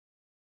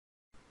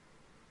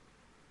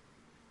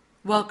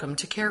Welcome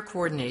to Care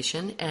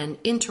Coordination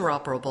and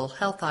Interoperable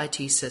Health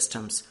IT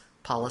Systems,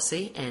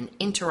 Policy and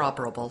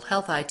Interoperable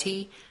Health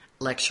IT,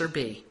 Lecture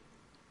B.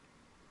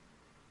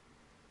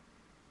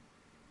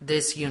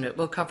 This unit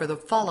will cover the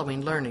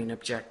following learning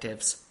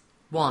objectives.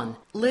 1.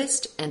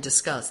 List and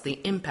discuss the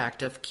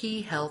impact of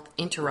key health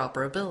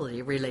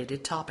interoperability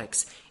related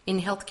topics in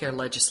healthcare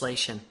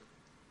legislation.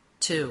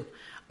 2.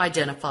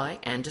 Identify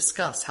and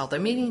discuss how the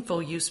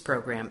Meaningful Use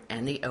Program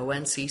and the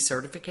ONC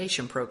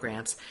certification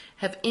programs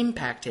have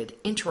impacted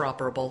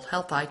interoperable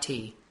health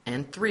IT.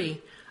 And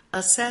 3.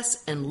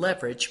 Assess and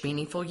leverage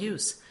meaningful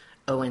use,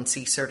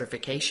 ONC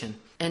certification,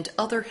 and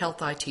other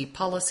health IT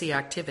policy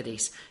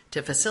activities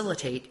to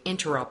facilitate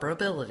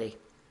interoperability.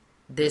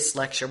 This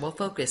lecture will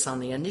focus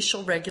on the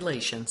initial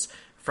regulations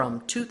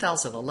from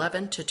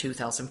 2011 to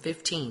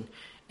 2015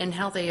 and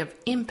how they have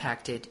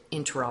impacted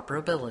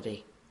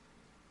interoperability.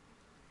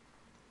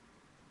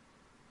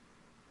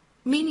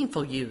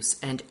 Meaningful use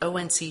and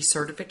ONC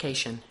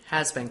certification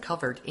has been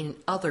covered in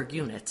other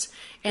units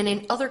and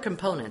in other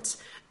components,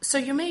 so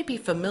you may be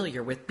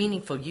familiar with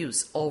meaningful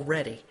use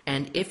already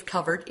and if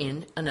covered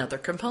in another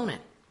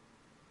component.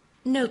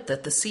 Note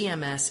that the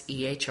CMS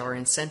EHR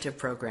incentive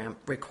program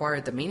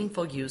required the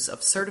meaningful use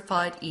of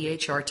certified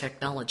EHR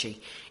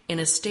technology in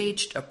a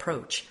staged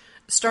approach,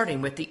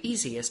 starting with the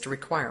easiest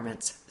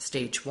requirements,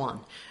 Stage 1,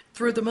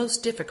 through the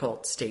most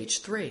difficult, Stage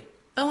 3.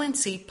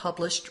 ONC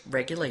published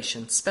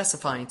regulations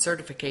specifying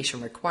certification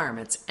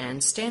requirements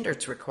and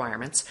standards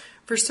requirements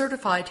for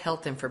certified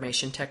health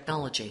information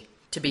technology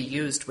to be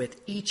used with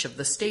each of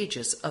the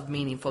stages of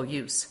meaningful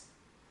use.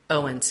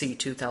 ONC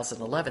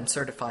 2011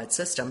 certified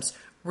systems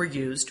were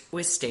used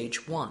with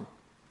Stage 1.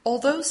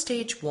 Although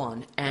Stage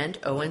 1 and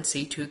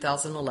ONC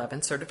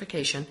 2011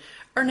 certification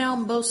are now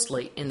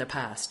mostly in the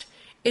past,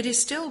 it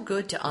is still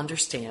good to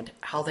understand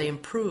how they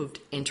improved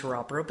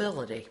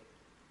interoperability.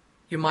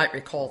 You might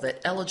recall that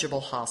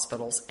eligible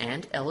hospitals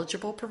and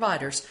eligible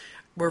providers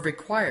were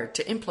required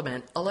to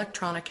implement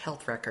electronic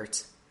health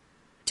records.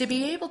 To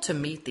be able to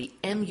meet the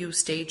MU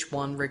Stage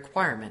 1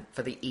 requirement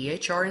for the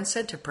EHR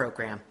incentive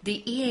program,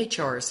 the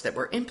EHRs that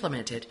were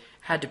implemented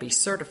had to be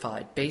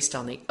certified based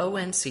on the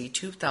ONC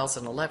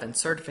 2011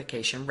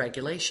 certification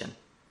regulation.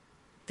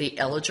 The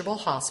eligible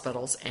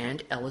hospitals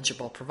and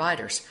eligible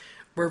providers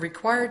were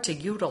required to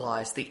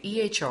utilize the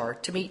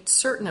EHR to meet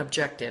certain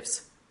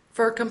objectives.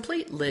 For a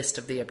complete list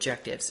of the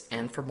objectives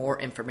and for more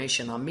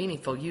information on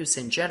meaningful use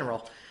in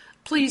general,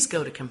 please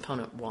go to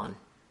Component 1.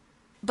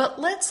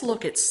 But let's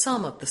look at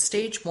some of the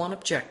Stage 1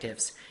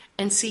 objectives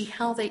and see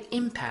how they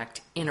impact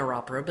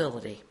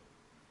interoperability.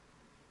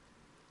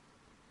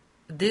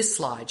 This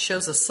slide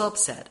shows a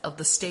subset of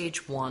the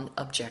Stage 1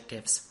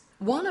 objectives.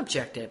 One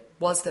objective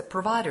was that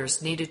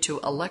providers needed to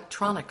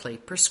electronically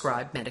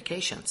prescribe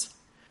medications.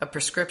 A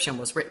prescription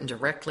was written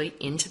directly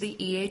into the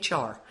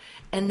EHR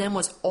and then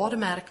was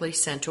automatically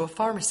sent to a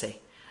pharmacy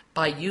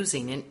by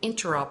using an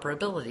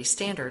interoperability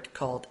standard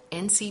called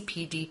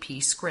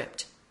NCPDP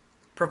script.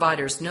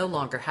 Providers no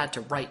longer had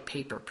to write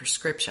paper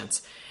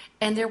prescriptions,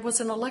 and there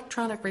was an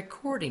electronic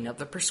recording of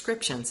the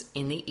prescriptions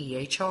in the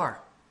EHR.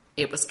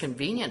 It was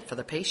convenient for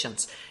the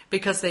patients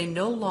because they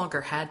no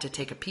longer had to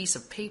take a piece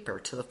of paper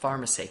to the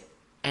pharmacy,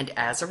 and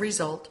as a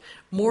result,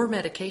 more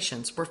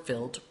medications were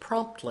filled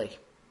promptly.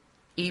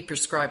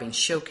 E-prescribing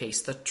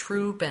showcased the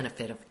true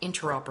benefit of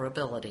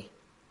interoperability.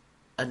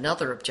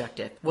 Another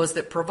objective was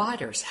that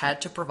providers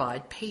had to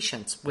provide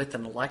patients with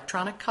an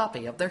electronic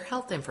copy of their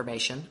health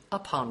information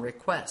upon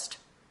request.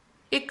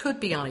 It could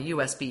be on a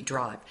USB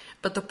drive,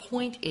 but the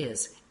point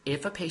is,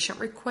 if a patient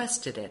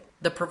requested it,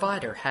 the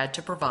provider had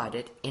to provide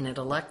it in an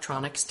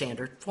electronic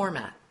standard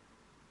format.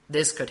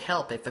 This could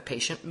help if a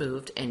patient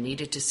moved and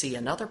needed to see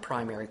another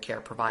primary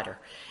care provider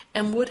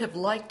and would have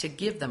liked to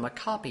give them a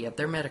copy of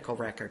their medical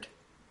record.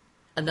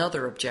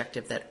 Another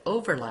objective that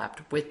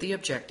overlapped with the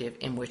objective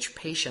in which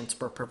patients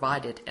were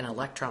provided an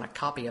electronic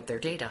copy of their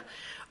data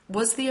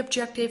was the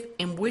objective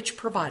in which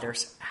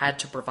providers had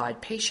to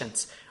provide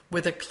patients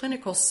with a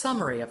clinical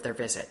summary of their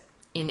visit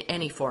in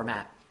any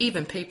format.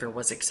 Even paper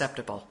was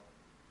acceptable.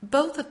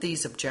 Both of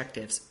these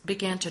objectives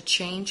began to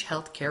change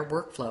healthcare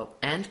workflow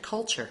and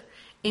culture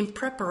in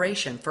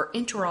preparation for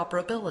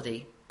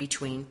interoperability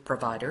between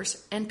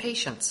providers and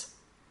patients.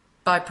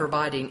 By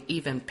providing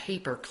even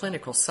paper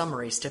clinical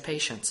summaries to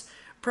patients,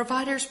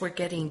 providers were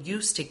getting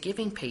used to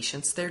giving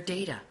patients their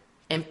data,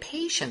 and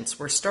patients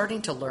were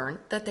starting to learn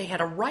that they had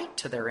a right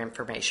to their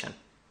information.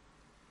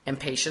 And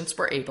patients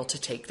were able to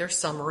take their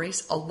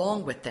summaries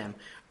along with them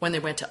when they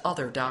went to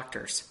other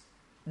doctors.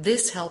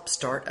 This helped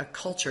start a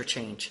culture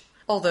change,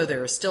 although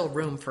there is still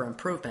room for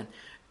improvement,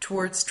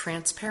 towards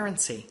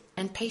transparency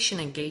and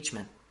patient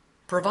engagement.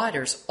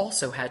 Providers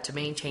also had to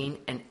maintain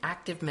an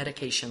active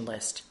medication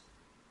list.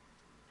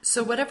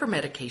 So whatever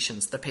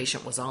medications the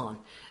patient was on,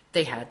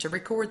 they had to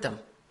record them.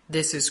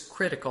 This is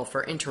critical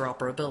for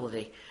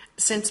interoperability,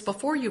 since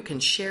before you can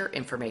share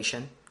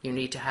information, you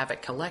need to have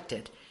it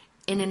collected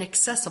in an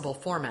accessible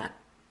format.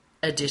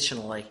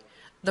 Additionally,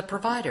 the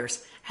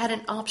providers had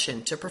an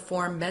option to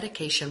perform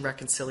medication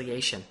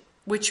reconciliation.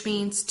 which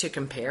means to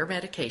compare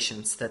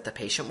medications that the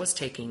patient was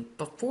taking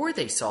before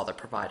they saw the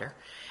provider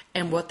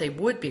and what they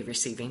would be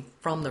receiving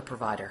from the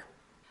provider.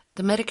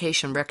 The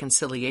medication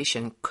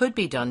reconciliation could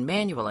be done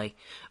manually,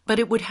 but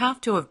it would have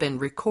to have been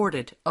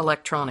recorded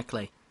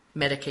electronically.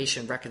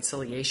 Medication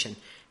reconciliation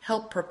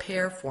helped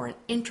prepare for an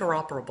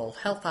interoperable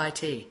health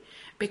IT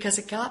because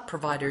it got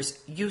providers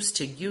used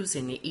to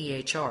using the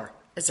EHR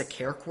as a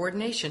care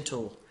coordination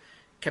tool,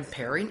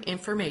 comparing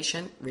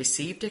information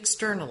received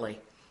externally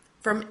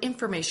from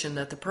information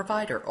that the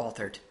provider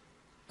authored.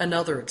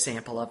 Another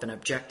example of an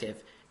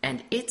objective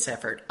and its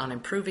effort on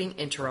improving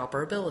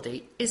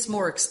interoperability is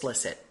more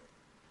explicit.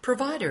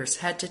 Providers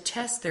had to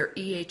test their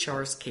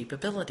EHR's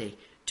capability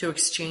to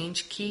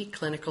exchange key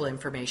clinical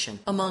information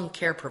among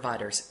care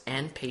providers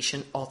and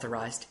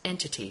patient-authorized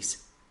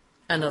entities.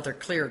 Another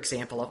clear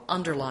example of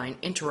underlying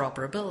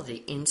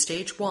interoperability in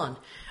Stage 1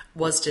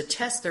 was to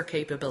test their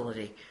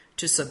capability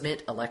to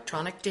submit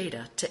electronic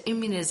data to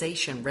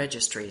immunization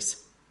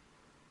registries.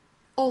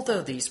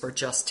 Although these were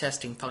just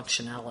testing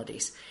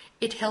functionalities,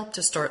 it helped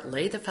to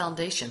lay the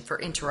foundation for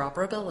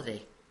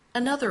interoperability.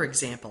 Another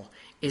example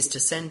is to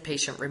send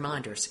patient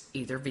reminders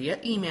either via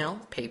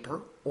email,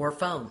 paper, or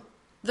phone.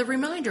 The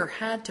reminder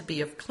had to be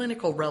of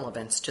clinical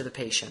relevance to the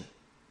patient.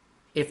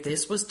 If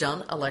this was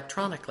done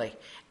electronically,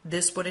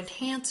 this would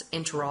enhance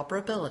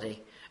interoperability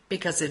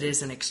because it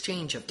is an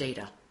exchange of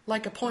data,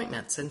 like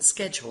appointments and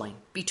scheduling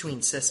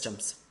between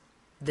systems.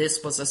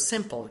 This was a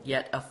simple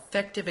yet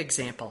effective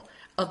example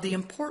of the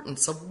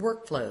importance of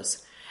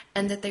workflows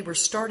and that they were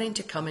starting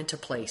to come into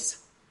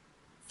place.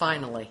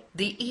 Finally,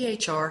 the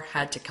EHR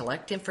had to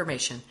collect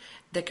information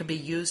that could be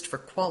used for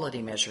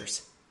quality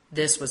measures.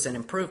 This was an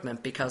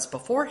improvement because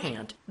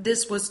beforehand,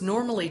 this was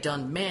normally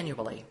done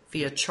manually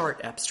via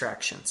chart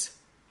abstractions.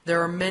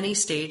 There are many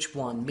Stage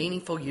 1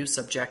 meaningful use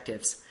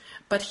objectives,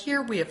 but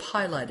here we have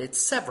highlighted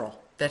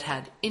several that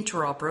had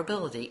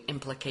interoperability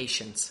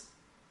implications.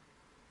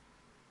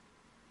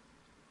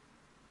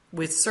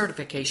 With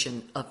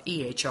certification of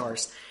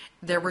EHRs,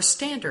 there were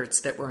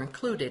standards that were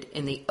included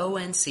in the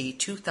ONC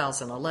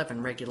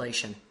 2011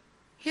 regulation.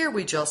 Here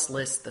we just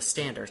list the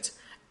standards,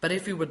 but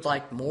if you would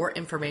like more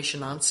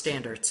information on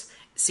standards,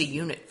 see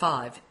Unit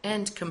 5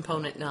 and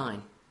Component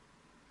 9.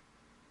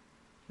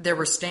 There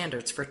were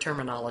standards for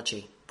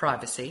terminology,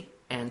 privacy,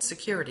 and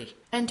security,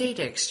 and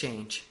data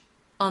exchange.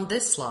 On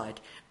this slide,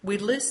 we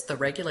list the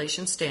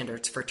regulation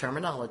standards for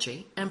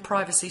terminology and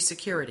privacy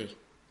security.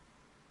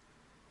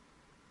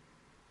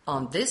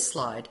 On this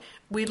slide,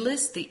 we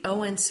list the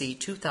ONC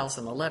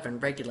 2011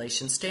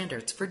 regulation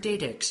standards for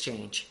data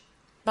exchange.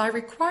 By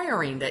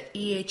requiring that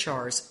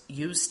EHRs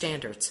use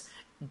standards,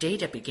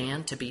 data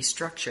began to be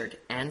structured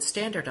and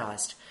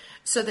standardized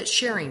so that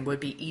sharing would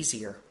be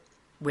easier.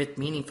 With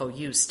meaningful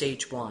use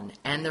Stage 1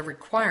 and the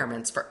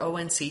requirements for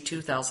ONC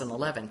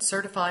 2011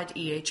 certified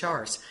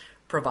EHRs,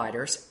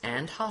 providers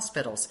and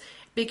hospitals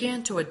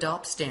began to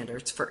adopt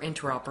standards for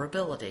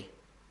interoperability.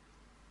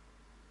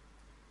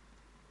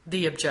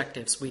 The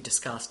objectives we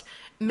discussed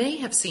may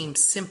have seemed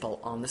simple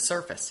on the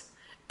surface,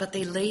 but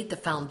they laid the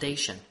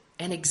foundation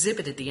and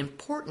exhibited the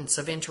importance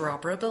of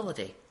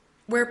interoperability.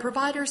 Where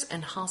providers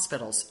and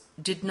hospitals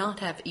did not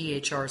have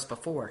EHRs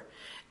before,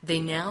 they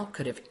now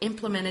could have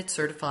implemented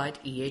certified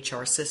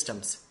EHR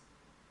systems.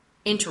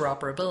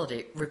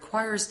 Interoperability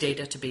requires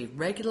data to be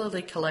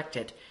regularly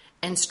collected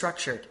and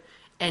structured,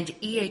 and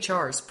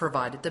EHRs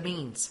provided the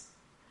means.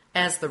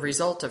 As the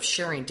result of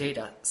sharing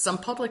data, some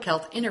public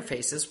health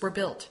interfaces were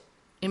built.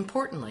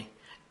 Importantly,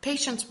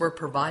 patients were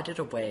provided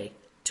a way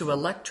to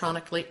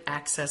electronically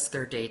access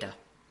their data,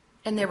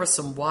 and there was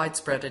some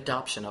widespread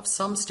adoption of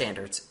some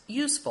standards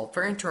useful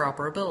for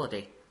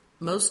interoperability,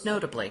 most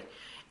notably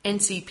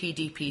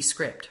NCPDP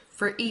script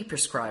for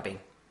e-prescribing.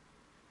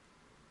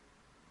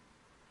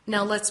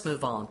 Now let's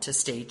move on to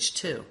Stage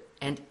 2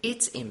 and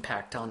its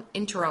impact on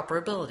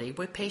interoperability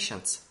with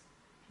patients.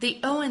 The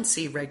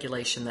ONC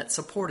regulation that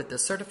supported the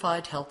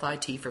Certified Health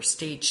IT for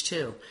Stage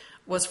 2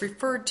 was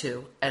referred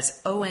to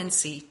as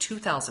ONC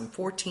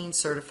 2014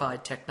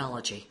 Certified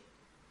Technology.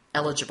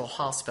 Eligible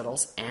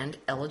hospitals and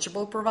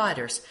eligible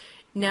providers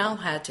now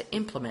had to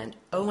implement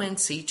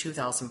ONC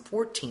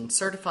 2014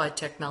 Certified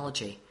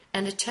Technology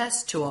and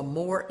attest to a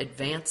more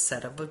advanced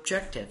set of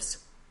objectives.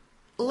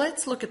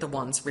 Let's look at the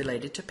ones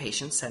related to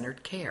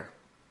patient-centered care.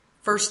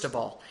 First of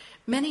all,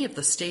 many of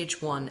the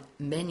Stage 1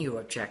 menu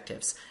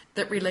objectives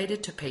that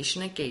related to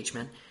patient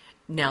engagement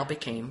now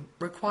became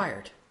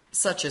required,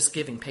 such as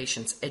giving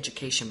patients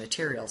education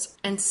materials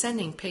and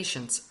sending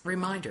patients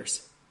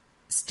reminders.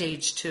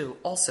 Stage 2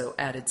 also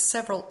added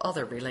several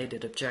other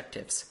related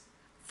objectives.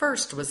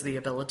 First was the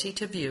ability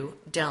to view,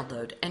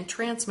 download, and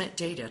transmit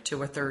data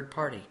to a third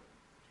party.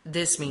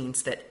 This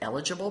means that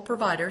eligible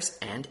providers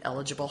and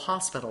eligible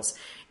hospitals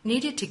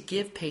needed to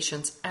give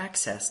patients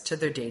access to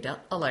their data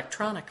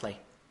electronically.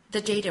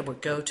 The data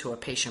would go to a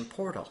patient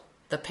portal.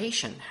 The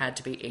patient had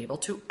to be able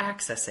to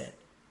access it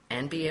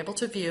and be able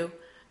to view,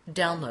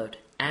 download,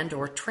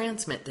 and/or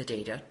transmit the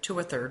data to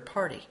a third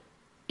party,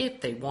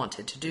 if they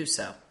wanted to do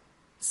so.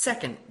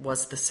 Second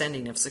was the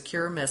sending of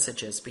secure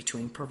messages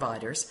between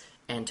providers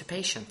and to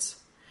patients.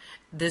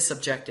 This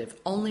objective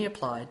only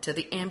applied to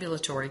the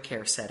ambulatory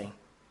care setting.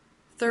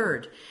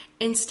 Third,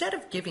 instead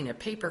of giving a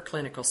paper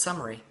clinical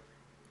summary,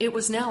 it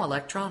was now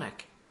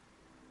electronic.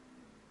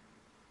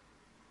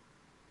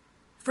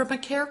 From a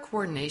care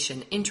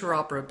coordination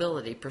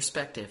interoperability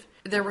perspective,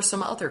 there were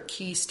some other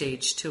key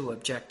Stage 2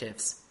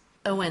 objectives.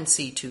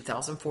 ONC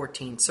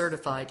 2014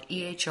 certified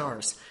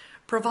EHRs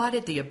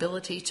provided the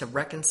ability to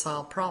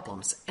reconcile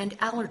problems and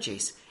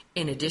allergies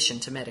in addition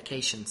to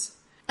medications.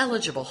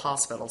 Eligible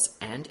hospitals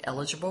and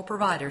eligible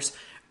providers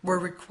were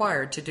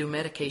required to do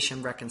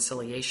medication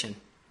reconciliation.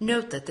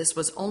 Note that this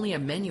was only a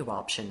menu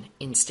option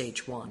in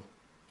Stage 1.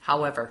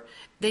 However,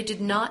 they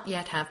did not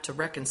yet have to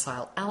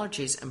reconcile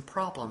allergies and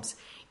problems,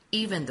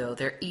 even though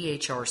their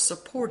EHR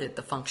supported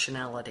the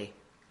functionality.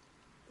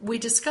 We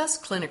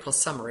discussed clinical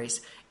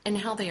summaries and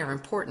how they are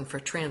important for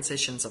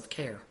transitions of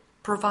care.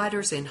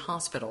 Providers in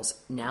hospitals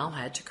now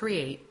had to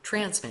create,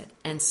 transmit,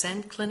 and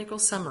send clinical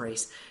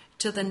summaries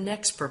to the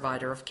next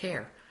provider of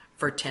care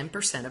for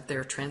 10% of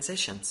their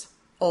transitions.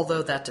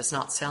 Although that does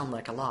not sound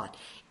like a lot,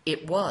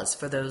 it was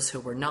for those who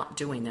were not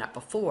doing that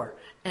before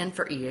and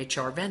for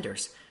EHR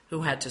vendors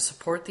who had to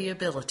support the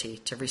ability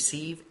to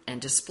receive and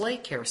display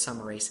care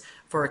summaries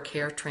for a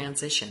care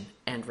transition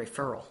and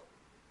referral.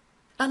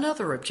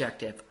 Another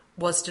objective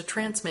was to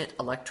transmit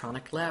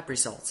electronic lab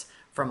results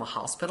from a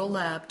hospital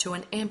lab to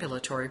an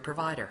ambulatory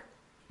provider.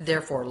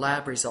 Therefore,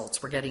 lab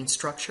results were getting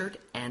structured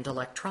and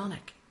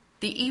electronic.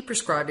 The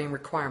e-prescribing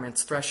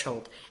requirements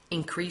threshold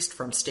increased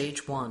from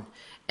Stage 1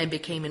 and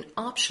became an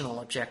optional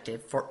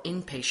objective for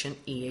inpatient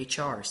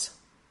EHRs.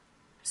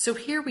 So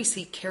here we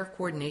see care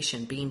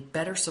coordination being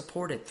better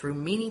supported through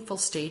meaningful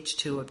Stage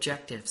 2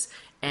 objectives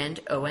and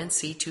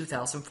ONC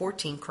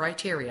 2014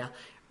 criteria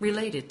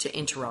related to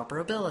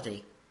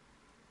interoperability.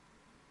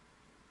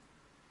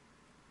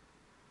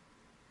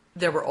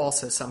 There were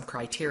also some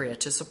criteria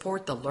to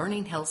support the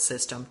learning health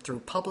system through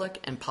public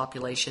and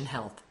population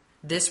health.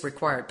 This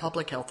required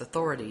public health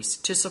authorities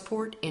to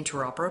support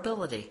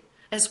interoperability,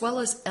 as well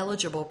as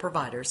eligible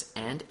providers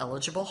and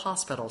eligible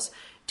hospitals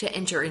to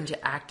enter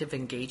into active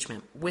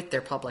engagement with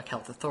their public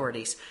health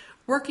authorities,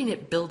 working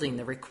at building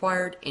the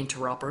required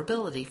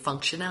interoperability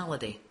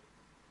functionality.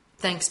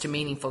 Thanks to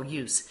meaningful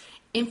use,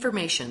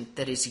 information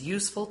that is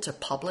useful to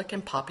public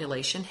and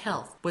population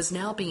health was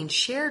now being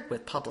shared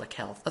with public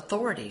health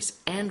authorities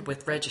and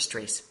with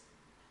registries.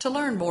 To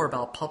learn more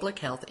about public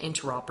health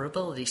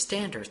interoperability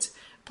standards,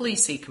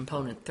 please see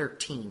Component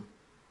 13.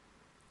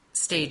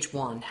 Stage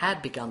 1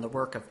 had begun the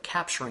work of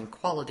capturing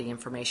quality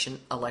information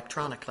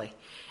electronically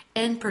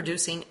and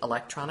producing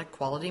electronic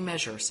quality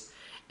measures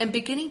and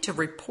beginning to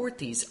report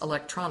these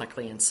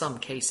electronically in some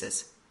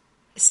cases.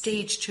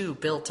 Stage 2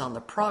 built on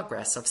the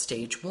progress of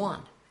Stage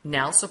 1,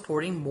 now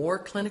supporting more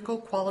clinical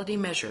quality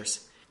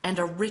measures and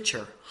a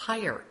richer,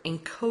 higher,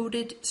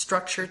 encoded,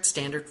 structured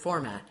standard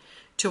format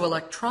to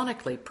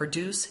electronically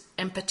produce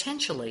and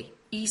potentially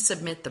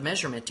e-submit the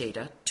measurement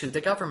data to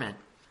the government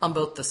on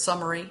both the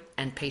summary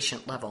and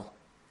patient level.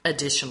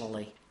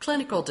 Additionally,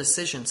 clinical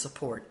decision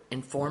support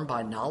informed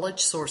by knowledge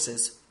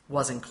sources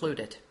was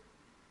included,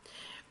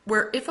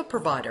 where if a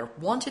provider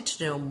wanted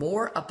to know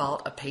more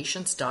about a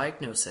patient's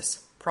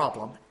diagnosis,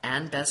 problem,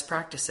 and best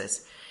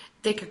practices,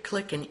 they could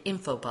click an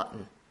Info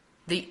button.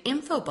 The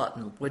Info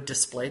button would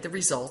display the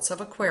results of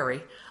a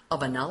query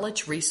of a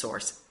knowledge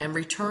resource and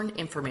return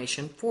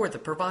information for the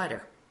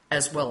provider,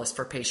 as well as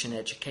for patient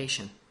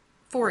education.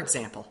 For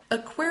example, a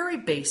query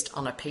based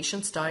on a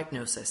patient's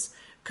diagnosis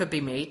could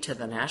be made to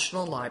the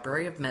National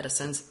Library of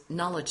Medicine's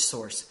knowledge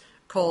source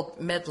called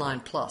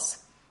Medline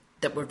Plus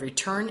that would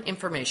return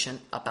information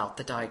about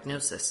the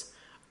diagnosis,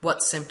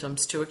 what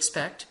symptoms to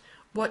expect,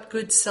 what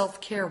good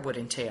self-care would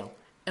entail,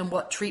 and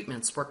what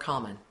treatments were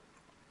common.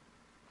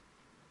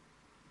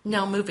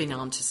 Now moving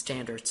on to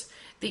standards.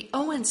 The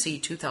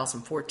ONC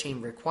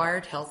 2014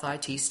 required health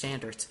IT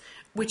standards,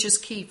 which is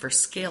key for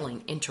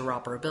scaling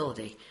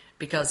interoperability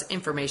because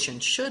information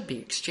should be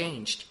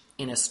exchanged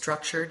in a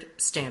structured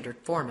standard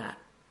format.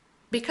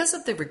 Because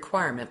of the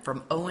requirement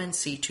from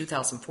ONC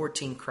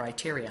 2014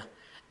 criteria,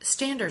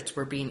 standards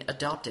were being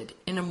adopted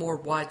in a more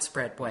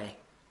widespread way.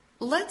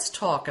 Let's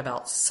talk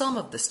about some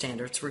of the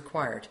standards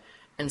required,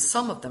 and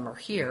some of them are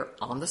here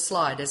on the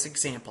slide as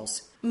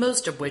examples,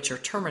 most of which are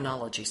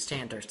terminology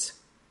standards.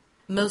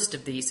 Most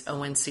of these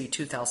ONC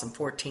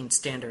 2014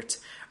 standards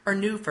are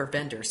new for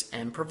vendors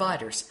and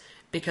providers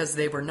because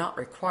they were not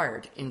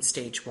required in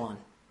Stage 1.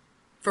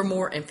 For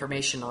more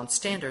information on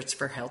standards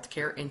for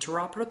healthcare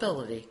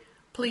interoperability,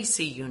 please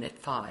see Unit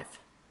 5.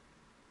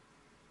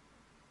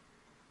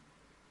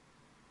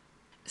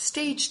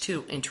 Stage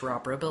 2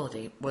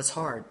 interoperability was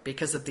hard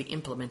because of the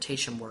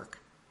implementation work.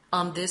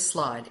 On this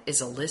slide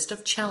is a list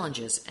of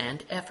challenges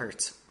and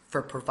efforts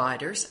for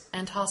providers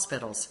and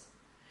hospitals.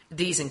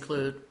 These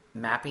include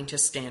mapping to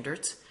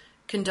standards,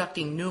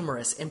 conducting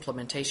numerous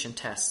implementation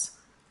tests,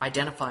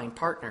 identifying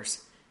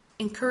partners,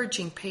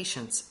 encouraging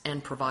patients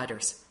and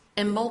providers,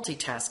 and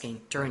multitasking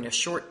during a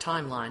short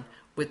timeline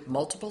with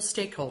multiple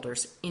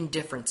stakeholders in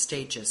different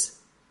stages.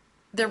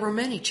 There were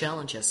many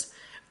challenges,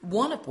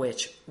 one of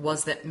which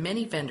was that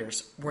many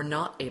vendors were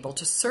not able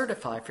to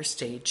certify for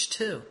Stage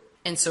 2,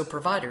 and so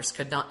providers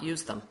could not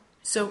use them.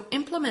 So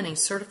implementing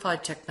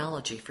certified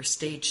technology for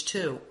Stage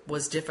 2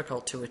 was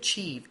difficult to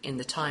achieve in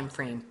the time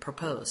frame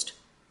proposed.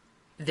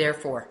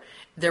 Therefore,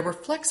 there were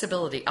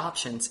flexibility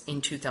options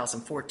in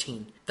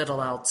 2014 that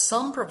allowed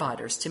some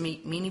providers to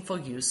meet meaningful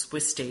use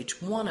with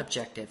Stage 1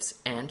 objectives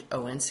and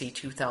ONC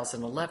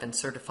 2011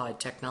 certified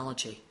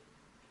technology.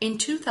 In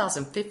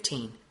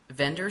 2015,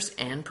 vendors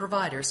and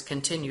providers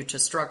continued to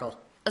struggle,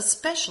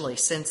 especially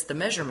since the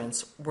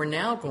measurements were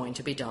now going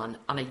to be done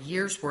on a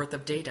year's worth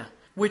of data,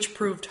 which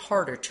proved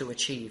harder to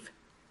achieve.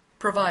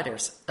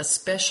 Providers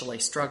especially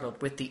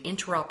struggled with the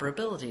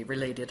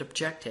interoperability-related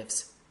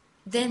objectives.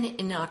 Then,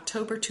 in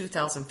October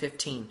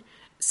 2015,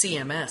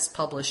 CMS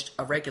published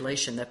a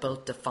regulation that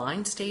both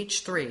defined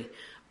Stage 3,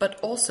 but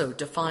also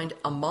defined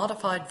a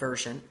modified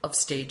version of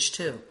Stage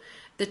 2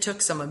 that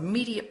took some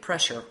immediate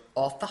pressure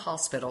off the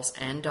hospitals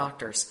and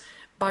doctors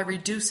by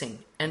reducing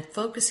and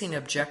focusing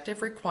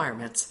objective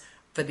requirements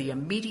for the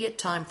immediate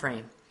time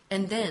frame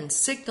and then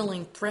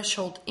signaling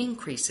threshold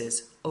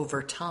increases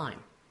over time.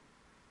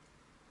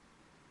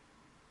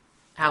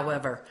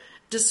 However,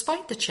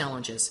 despite the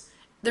challenges,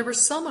 there were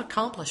some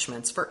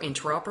accomplishments for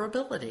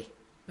interoperability.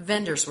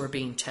 Vendors were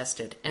being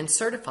tested and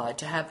certified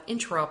to have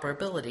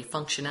interoperability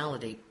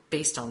functionality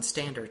based on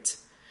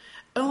standards.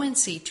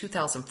 ONC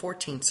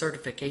 2014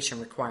 certification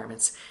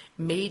requirements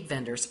made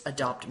vendors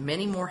adopt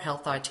many more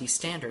health IT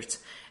standards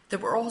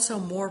that were also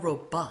more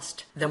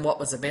robust than what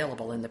was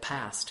available in the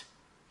past.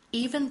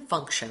 Even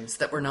functions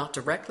that were not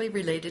directly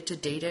related to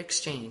data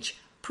exchange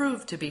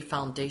proved to be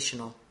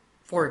foundational.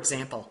 For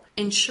example,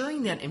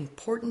 ensuring that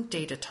important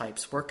data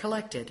types were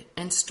collected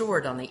and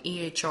stored on the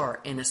EHR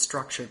in a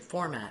structured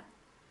format.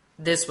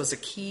 This was a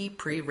key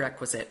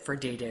prerequisite for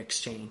data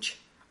exchange.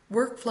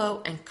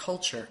 Workflow and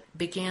culture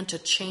began to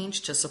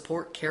change to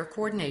support care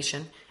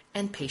coordination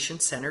and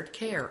patient-centered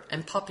care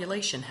and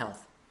population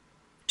health.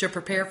 To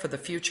prepare for the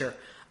future,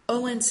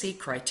 ONC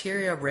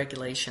criteria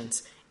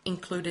regulations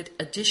included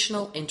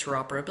additional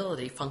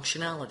interoperability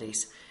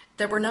functionalities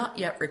that were not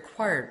yet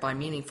required by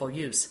meaningful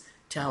use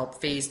to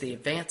help phase the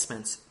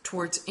advancements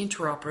towards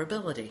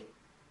interoperability.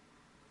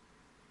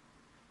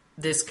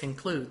 This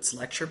concludes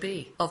Lecture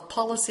B of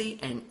Policy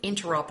and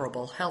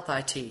Interoperable Health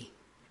IT.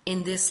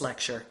 In this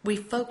lecture, we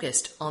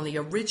focused on the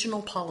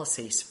original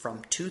policies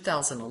from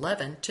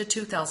 2011 to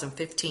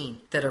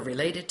 2015 that are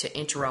related to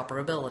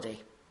interoperability.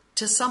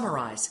 To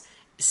summarize,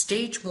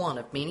 Stage 1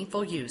 of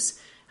meaningful use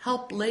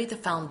helped lay the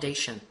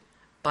foundation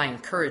by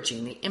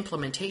encouraging the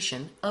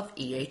implementation of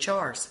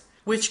EHRs,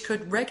 which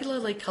could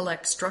regularly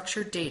collect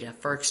structured data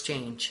for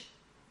exchange.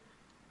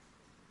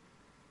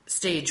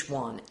 Stage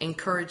 1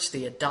 encouraged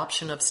the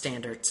adoption of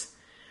standards,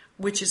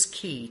 which is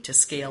key to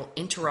scale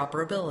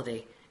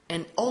interoperability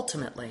and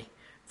ultimately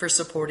for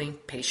supporting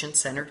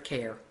patient-centered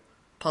care,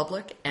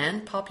 public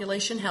and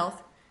population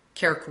health,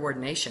 care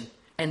coordination,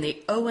 and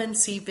the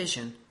ONC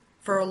vision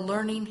for a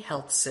learning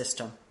health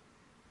system.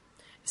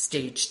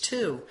 Stage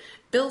 2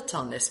 built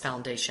on this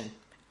foundation,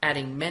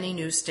 adding many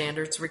new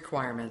standards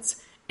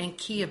requirements and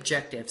key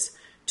objectives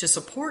to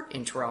support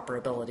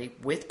interoperability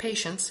with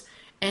patients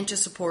and to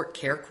support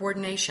care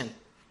coordination,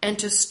 and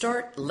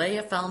to lay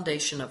a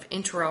foundation of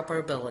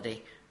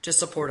interoperability to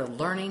support a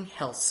learning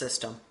health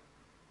system.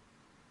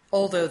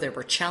 Although there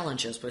were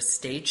challenges with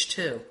Stage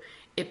 2,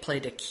 it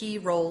played a key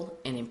role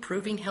in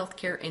improving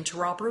healthcare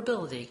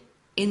interoperability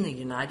in the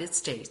United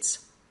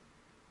States.